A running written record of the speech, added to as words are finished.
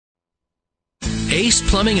Ace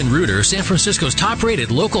Plumbing and Rooter, San Francisco's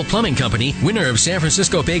top-rated local plumbing company, winner of San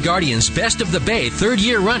Francisco Bay Guardian's Best of the Bay third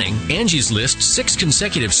year running, Angie's List 6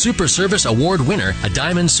 consecutive Super Service Award winner, a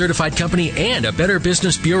Diamond certified company, and a Better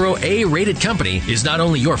Business Bureau A-rated company, is not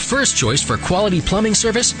only your first choice for quality plumbing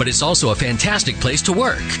service, but it's also a fantastic place to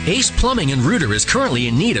work. Ace Plumbing and Rooter is currently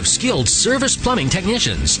in need of skilled service plumbing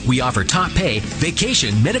technicians. We offer top pay,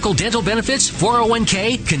 vacation, medical dental benefits,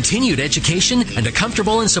 401k, continued education, and a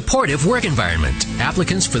comfortable and supportive work environment.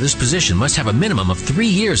 Applicants for this position must have a minimum of 3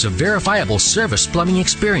 years of verifiable service plumbing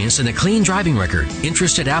experience and a clean driving record.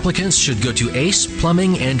 Interested applicants should go to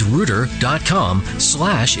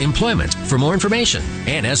aceplumbingandrooter.com/employment for more information.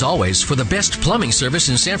 And as always, for the best plumbing service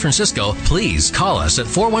in San Francisco, please call us at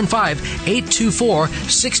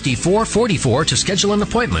 415-824-6444 to schedule an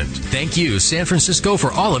appointment. Thank you, San Francisco,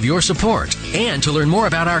 for all of your support. And to learn more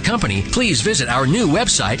about our company, please visit our new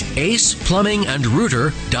website,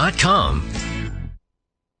 aceplumbingandrooter.com.